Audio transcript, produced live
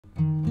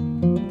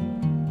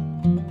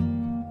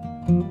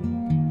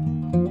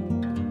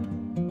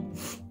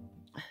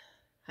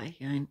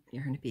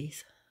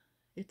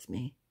it's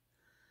me.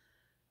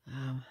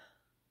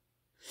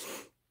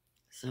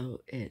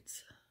 So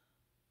it's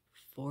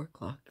 4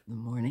 o'clock in the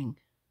morning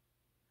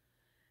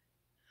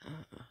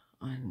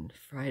on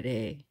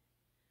Friday,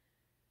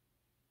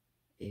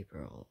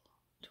 April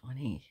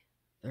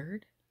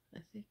 23rd, I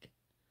think.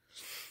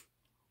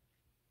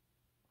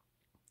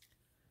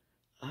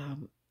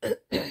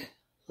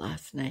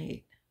 Last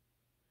night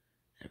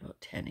at about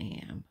 10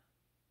 a.m.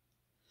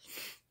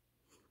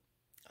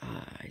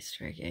 I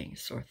started getting a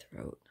sore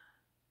throat.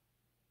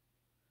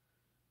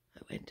 I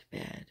went to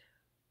bed.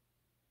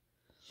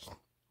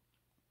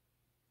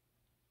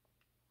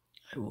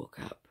 I woke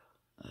up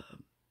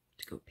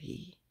to go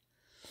pee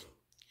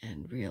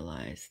and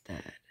realized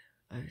that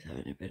I was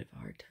having a bit of a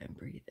hard time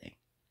breathing.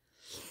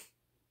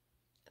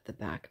 At the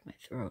back of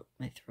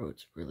my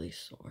throat's really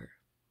sore.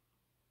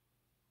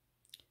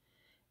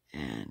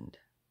 And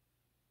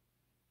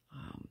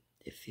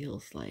it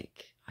feels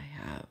like I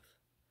have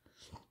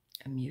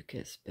a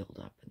mucus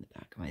buildup in the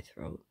back of my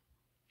throat.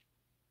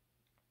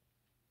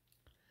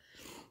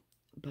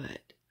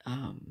 But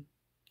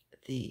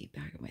the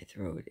back of my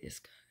throat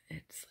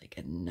it's like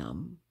a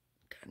numb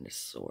kind of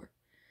sore.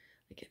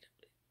 Like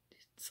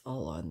it's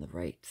all on the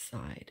right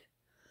side.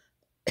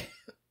 But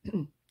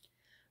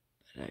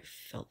I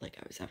felt like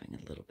I was having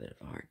a little bit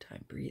of a hard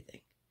time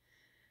breathing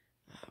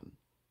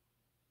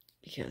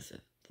because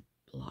of the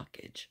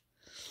blockage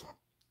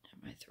in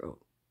my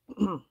throat.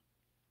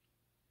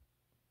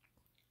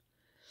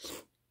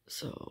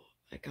 So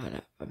I got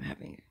up. I'm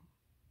having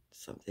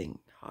something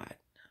hot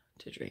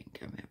to drink.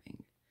 I'm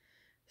having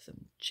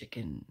some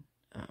chicken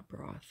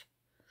broth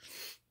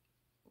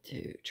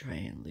to try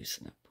and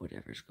loosen up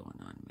whatever's going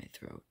on in my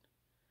throat.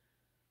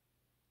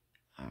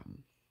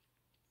 I'm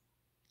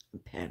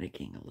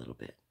panicking a little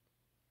bit.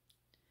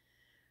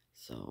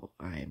 So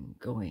I'm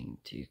going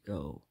to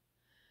go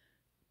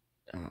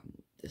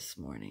this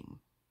morning.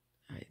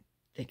 I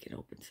think it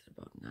opens at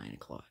about 9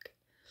 o'clock.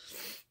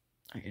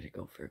 I gotta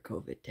go for a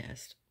COVID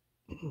test.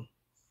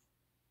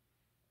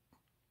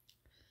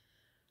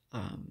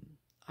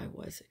 I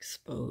was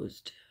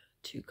exposed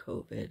to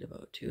COVID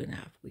about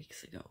 2.5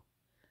 weeks ago.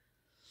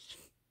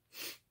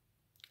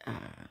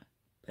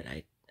 But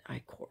I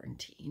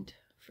quarantined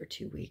for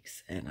 2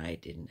 weeks and I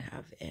didn't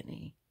have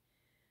any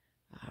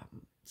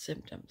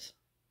symptoms.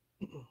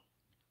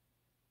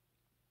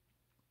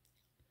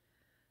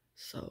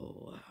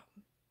 So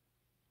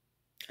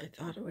I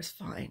thought it was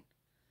fine.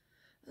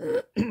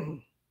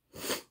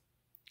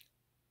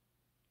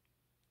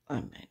 I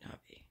might not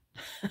be.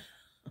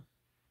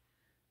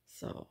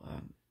 So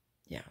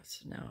yeah,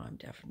 so now I'm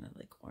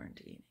definitely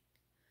quarantining.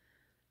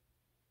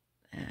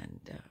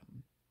 And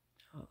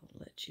I'll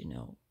let you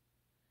know.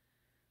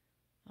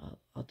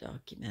 I'll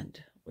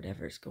document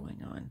whatever's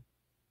going on.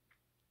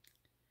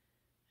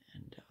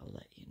 And I'll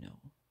let you know.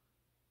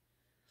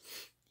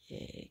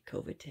 Yay,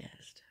 COVID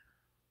test.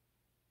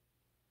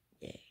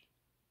 Yay.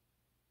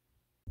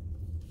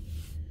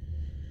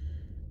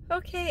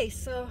 Okay,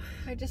 so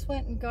I just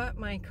went and got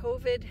my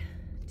COVID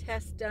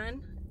test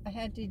done. I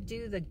had to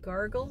do the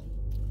gargle.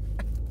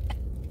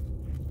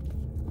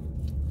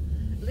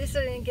 At least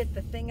I didn't get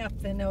the thing up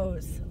the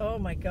nose. Oh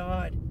my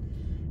God.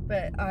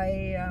 But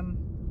I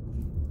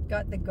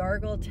got the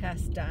gargle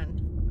test done.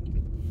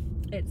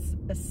 It's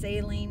a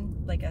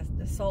saline, like a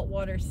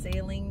saltwater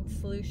saline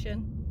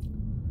solution.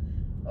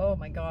 Oh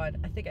my God.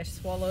 I think I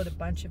swallowed a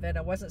bunch of it.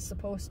 I wasn't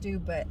supposed to,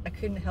 but I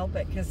couldn't help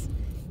it because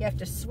you have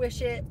to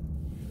swish it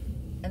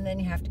and then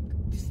you have to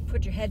just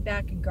put your head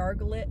back and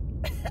gargle it.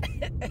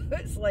 It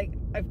was like,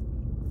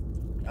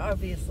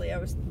 obviously I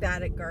was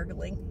bad at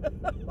gargling.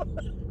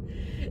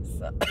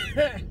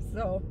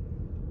 So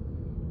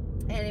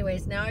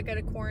anyways, now I got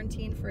to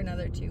quarantine for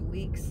another 2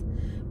 weeks.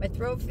 My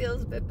throat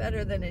feels a bit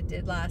better than it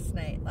did last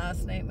night.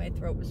 Last night my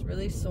throat was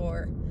really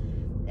sore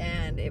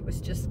and it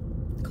was just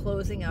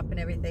closing up and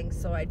everything.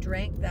 So I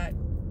drank that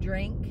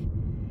drink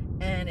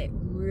and it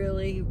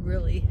really,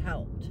 really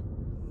helped.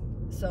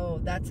 So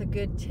that's a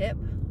good tip.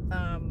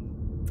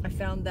 I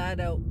found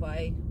that out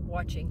by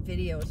watching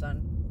videos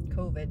on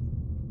COVID.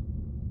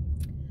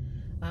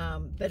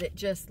 But it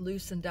just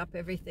loosened up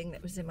everything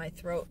that was in my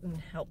throat and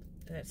helped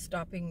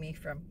stopping me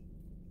from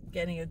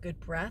getting a good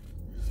breath.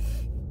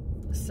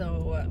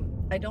 So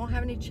I don't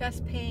have any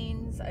chest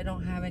pains. I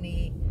don't have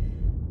any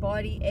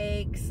body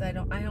aches. I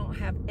don't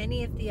have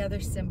any of the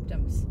other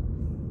symptoms.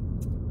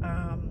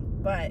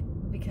 But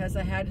because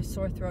I had a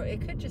sore throat,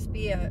 it could just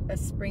be a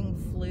spring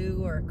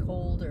flu or a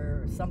cold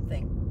or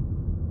something.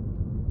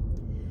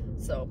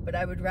 So, but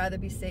I would rather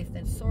be safe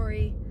than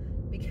sorry,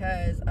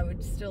 because I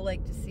would still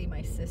like to see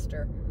my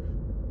sister.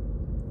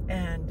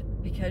 And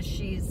because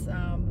she's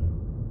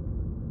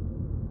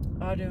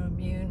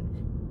autoimmune,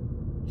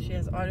 she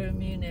has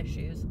autoimmune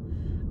issues,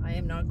 I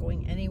am not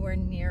going anywhere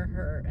near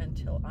her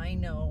until I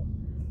know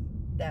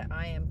that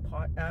I am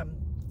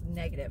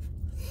negative.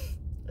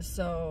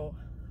 So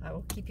I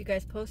will keep you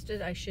guys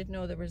posted. I should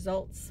know the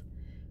results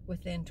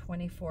within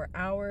 24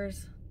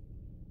 hours.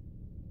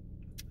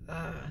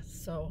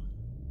 So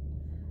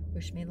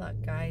wish me luck,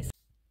 guys.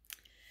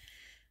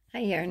 Hi,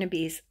 Yarn and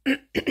Bees.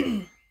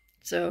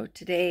 So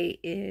today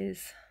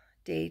is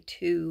day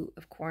 2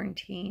 of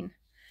quarantine.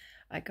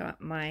 I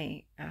got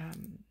my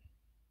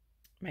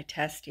my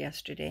test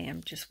yesterday.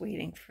 I'm just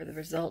waiting for the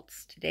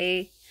results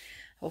today.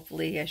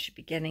 Hopefully I should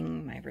be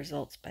getting my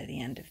results by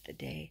the end of the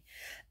day.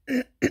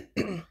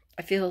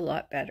 I feel a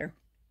lot better.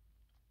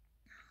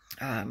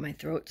 My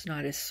throat's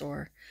not as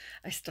sore.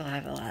 I still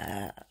have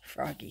a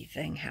froggy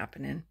thing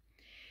happening.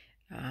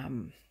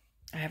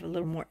 I have a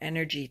little more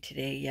energy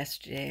today.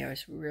 Yesterday I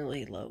was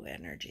really low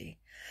energy.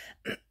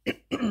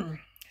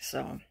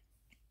 So,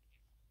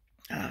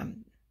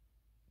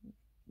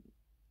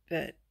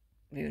 but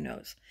who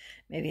knows?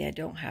 Maybe I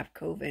don't have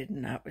COVID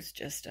and that was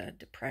just a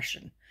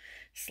depression,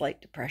 slight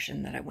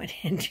depression that I went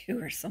into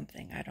or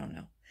something. I don't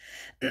know.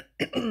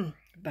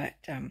 But,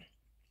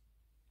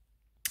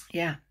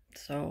 yeah,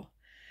 so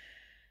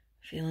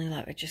feeling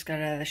like I just got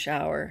out of the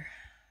shower.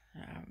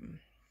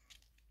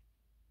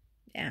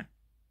 Yeah,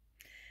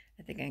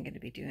 I think I'm going to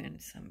be doing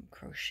some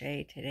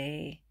crochet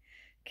today.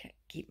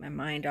 Keep my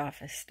mind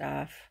off of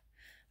stuff.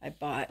 I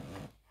bought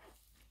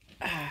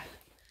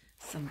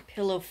some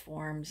pillow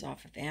forms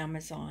off of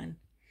Amazon,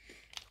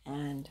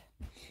 and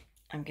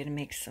I'm going to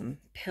make some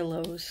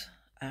pillows,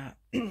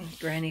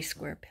 granny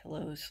square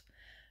pillows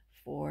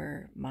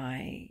for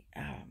my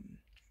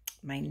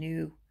my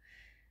new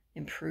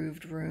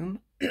improved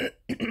room.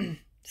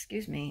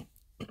 Excuse me.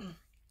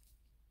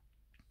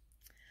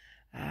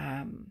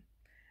 I'm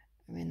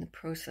in the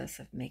process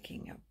of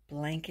making a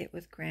blanket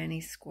with granny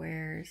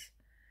squares.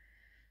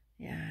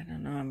 Yeah, I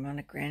don't know. I'm on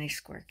a granny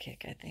square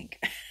kick, I think.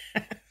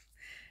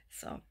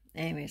 So,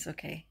 anyways,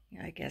 okay.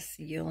 I guess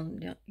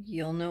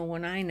you'll know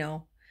when I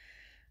know.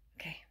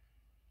 Okay.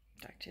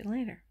 Talk to you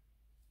later.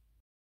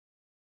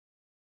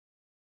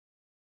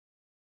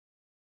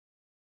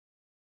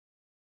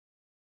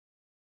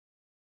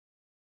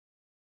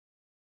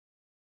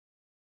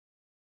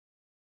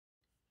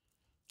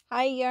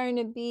 Hi, Yarn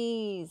and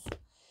Bees.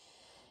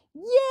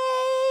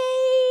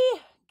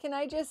 Yay! Can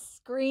I just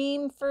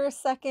scream for a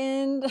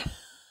second?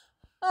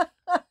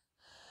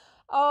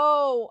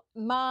 Oh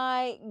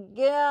my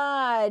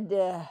God.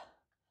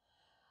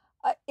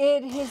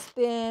 It has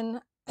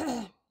been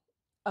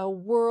a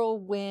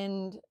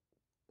whirlwind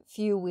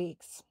few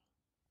weeks.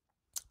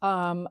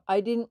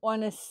 I didn't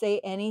want to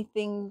say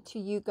anything to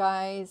you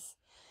guys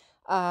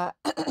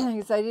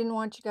because I didn't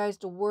want you guys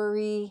to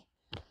worry.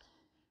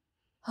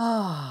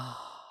 But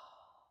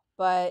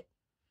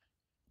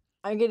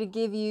I'm going to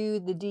give you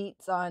the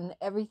deets on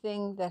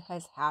everything that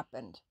has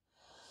happened.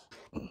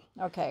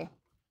 Okay.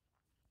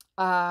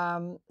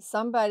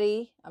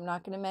 Somebody, I'm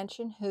not going to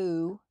mention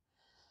who,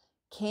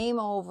 came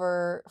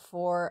over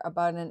for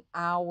about an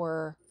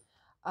hour.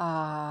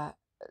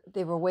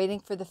 They were waiting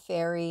for the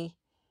ferry,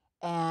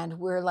 and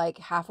we're like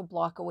half a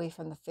block away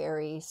from the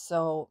ferry.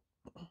 So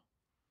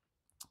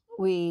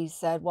we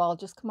said, well,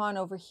 just come on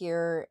over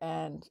here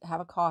and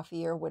have a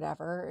coffee or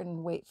whatever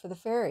and wait for the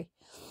ferry.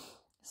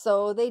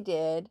 So they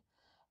did.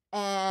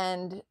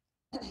 And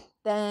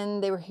then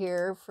they were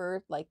here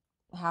for like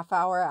half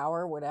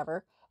hour,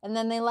 whatever. And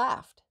then they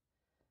left,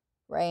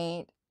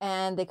 right?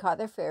 And they caught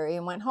their ferry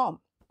and went home.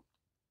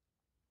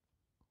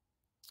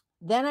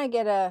 Then I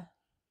get a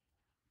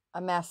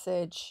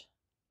message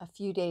a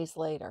few days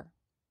later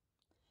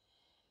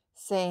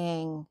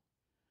saying,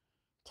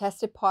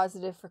 tested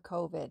positive for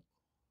COVID.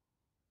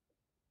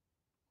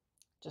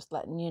 Just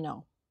letting you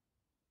know.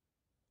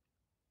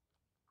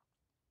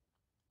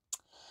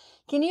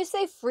 Can you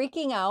say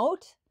freaking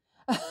out?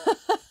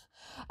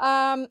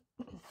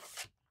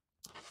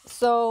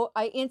 So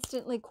I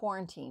instantly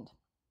quarantined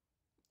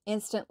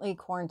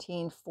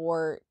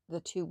for the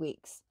 2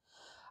 weeks.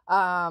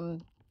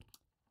 Hence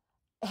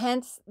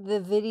the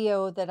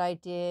video that I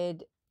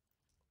did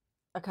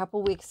a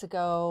couple weeks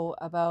ago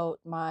about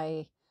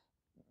my,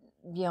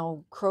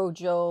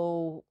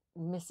 Crojo,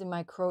 missing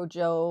my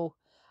Crojo.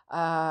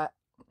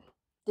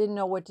 Didn't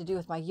know what to do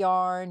with my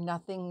yarn.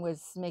 Nothing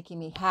was making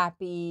me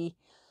happy.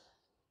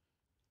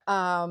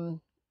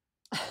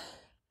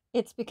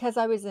 It's because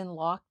I was in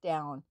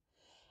lockdown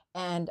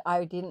and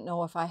I didn't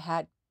know if I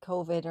had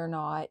COVID or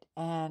not.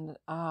 And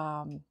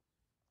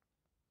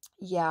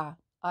yeah,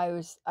 I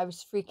was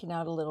freaking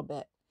out a little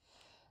bit.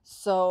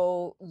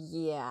 So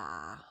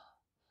yeah.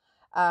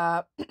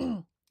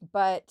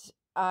 But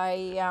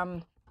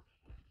I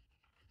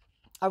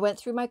went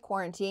through my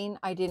quarantine.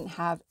 I didn't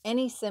have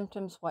any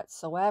symptoms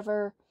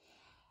whatsoever.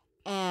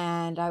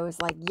 And I was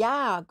like,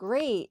 yeah,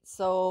 great.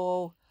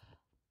 So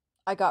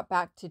I got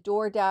back to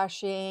door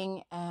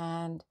dashing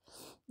and,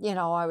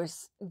 I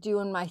was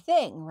doing my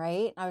thing,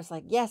 right? I was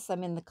like, yes,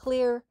 I'm in the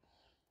clear.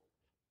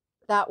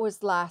 That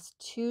was last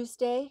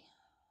Tuesday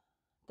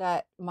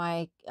that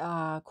my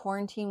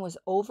quarantine was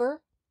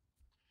over.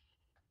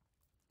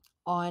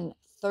 On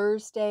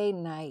Thursday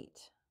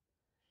night,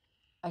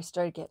 I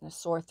started getting a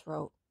sore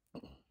throat.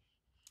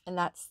 And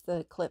that's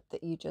the clip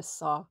that you just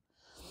saw.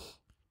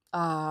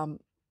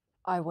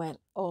 I went,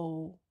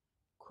 oh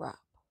crap.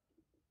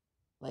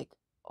 Like,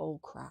 oh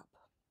crap.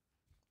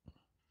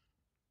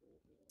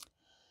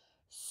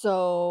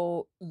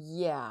 So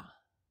yeah.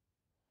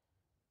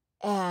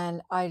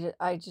 And I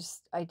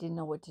didn't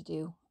know what to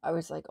do. I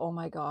was like, oh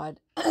my God.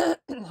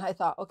 I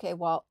thought, okay,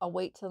 well, I'll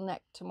wait till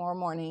tomorrow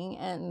morning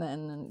and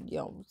then, you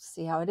know,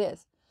 see how it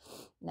is.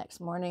 Next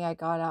morning I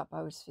got up,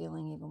 I was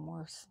feeling even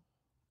worse.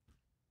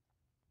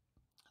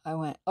 I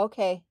went,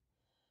 okay,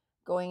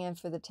 going in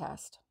for the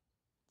test.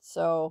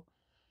 So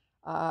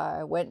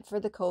I went for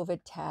the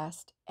COVID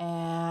test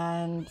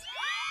and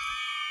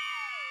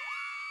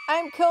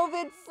I'm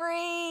COVID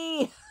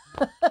free.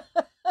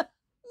 Yay!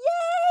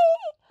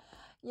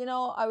 You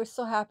know, I was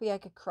so happy I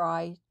could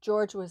cry.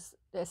 George was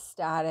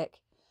ecstatic.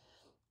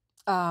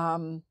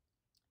 And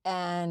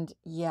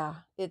yeah,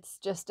 it's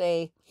just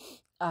a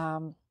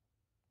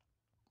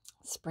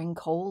spring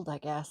cold, I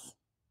guess.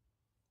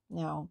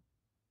 You know,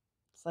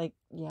 it's like,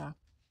 yeah.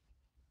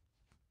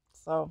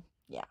 So,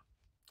 yeah.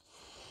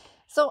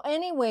 So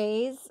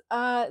anyways,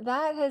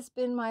 that has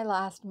been my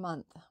last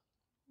month.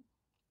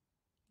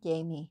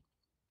 Yay me.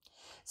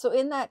 So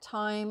in that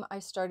time, I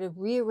started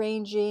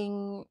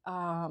rearranging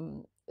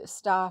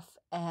stuff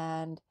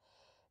and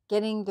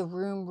getting the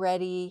room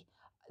ready.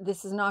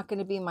 This is not going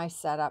to be my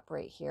setup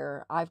right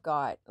here. I've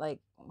got like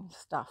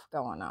stuff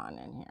going on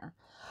in here.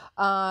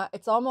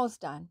 It's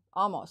almost done.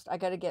 Almost. I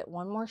got to get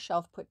one more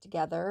shelf put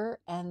together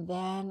and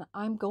then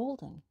I'm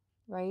golden,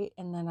 right?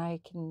 And then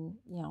I can,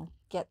 you know,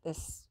 get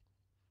this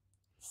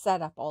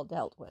setup all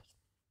dealt with.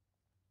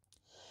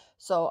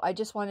 So I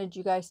just wanted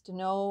you guys to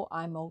know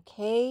I'm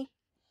okay.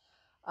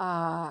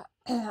 I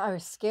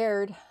was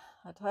scared,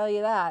 I'll tell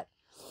you that.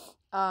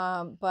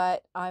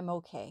 But I'm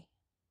okay.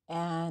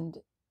 And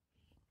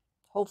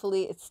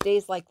hopefully it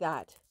stays like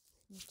that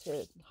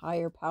to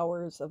higher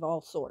powers of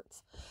all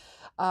sorts.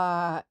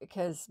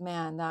 Because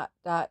man,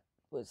 that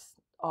was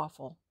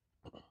awful.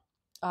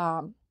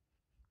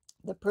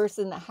 The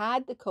person that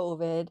had the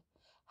COVID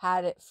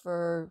had it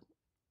for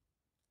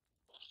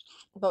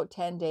about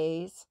 10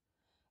 days.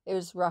 It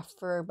was rough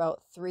for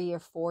about 3 or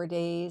 4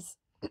 days.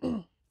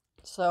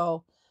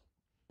 So,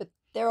 but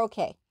they're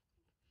okay.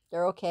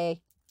 They're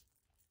okay.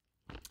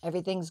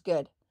 Everything's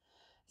good.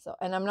 So,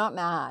 and I'm not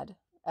mad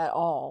at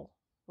all,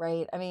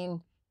 right? I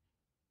mean,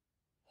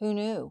 who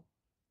knew,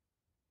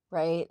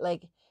 right?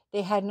 Like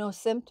they had no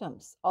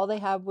symptoms. All they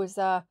had was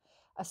a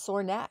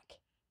sore neck,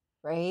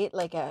 right?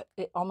 Like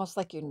almost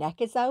like your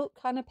neck is out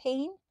kind of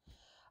pain,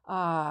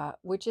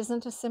 which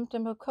isn't a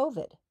symptom of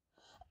COVID.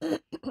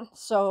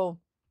 So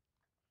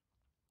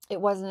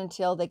it wasn't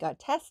until they got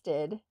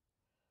tested,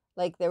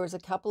 like there was a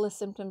couple of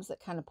symptoms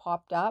that kind of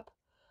popped up,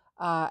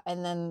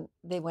 and then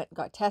they went and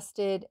got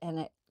tested and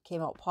it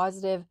came out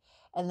positive.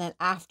 And then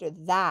after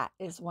that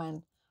is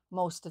when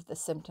most of the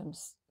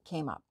symptoms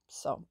came up.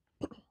 So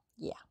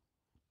yeah.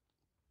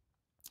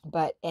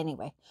 But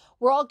anyway,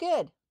 we're all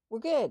good. We're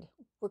good.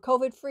 We're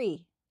COVID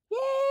free.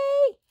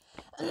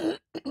 Yay!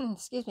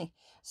 Excuse me.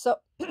 So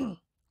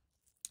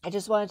I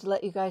just wanted to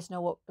let you guys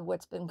know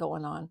what's been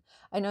going on.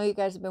 I know you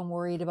guys have been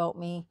worried about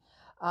me.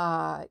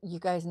 You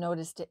guys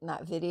noticed it in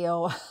that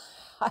video.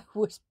 I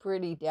was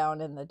pretty down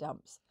in the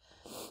dumps.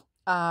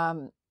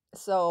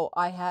 So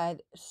I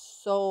had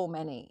so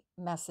many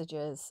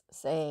messages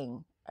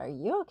saying, are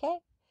you okay?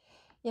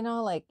 You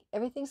know, like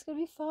everything's going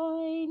to be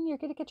fine. You're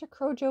going to get your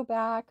Crochet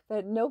back.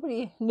 But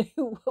nobody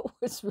knew what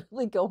was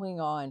really going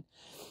on.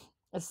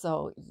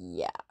 So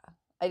yeah,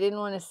 I didn't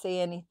want to say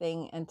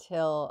anything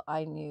until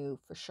I knew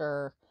for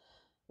sure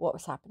what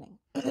was happening.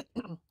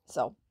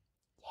 So,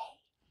 yay.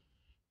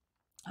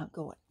 I'm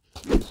going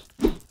to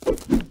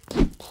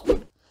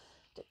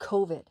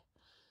COVID.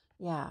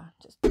 Yeah,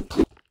 just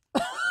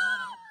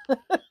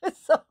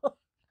so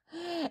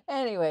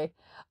anyway,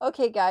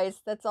 okay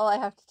guys, that's all I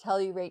have to tell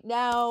you right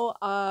now.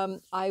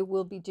 I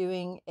will be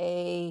doing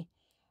a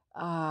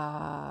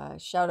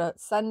shout out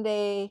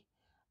Sunday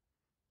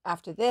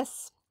after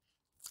this,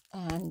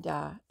 and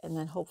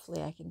then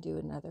hopefully I can do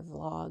another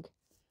vlog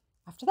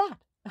after that.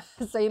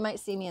 So you might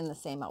see me in the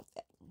same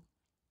outfit.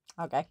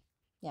 Okay,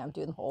 yeah, I'm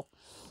doing the whole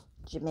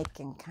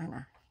Jamaican kind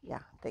of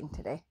thing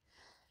today.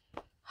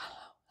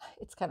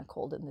 It's kind of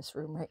cold in this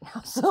room right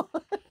now, so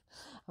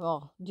I'm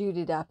all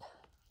duded up.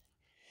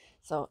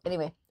 So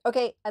anyway,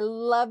 okay, I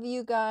love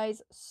you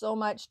guys so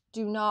much.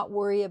 Do not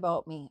worry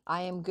about me.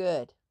 I am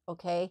good,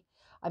 okay?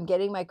 I'm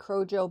getting my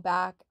Crochet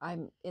back.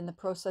 I'm in the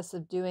process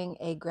of doing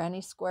a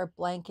granny square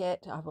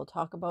blanket. I will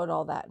talk about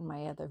all that in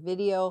my other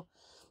video.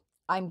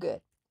 I'm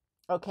good,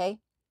 okay?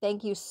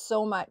 Thank you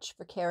so much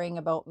for caring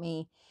about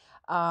me,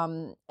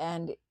 and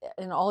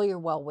all your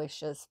well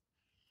wishes.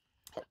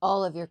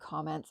 All of your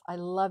comments. I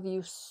love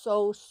you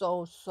so,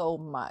 so, so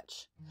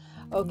much.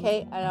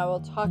 Okay, and I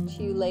will talk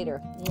to you later.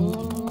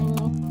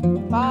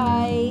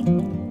 Bye.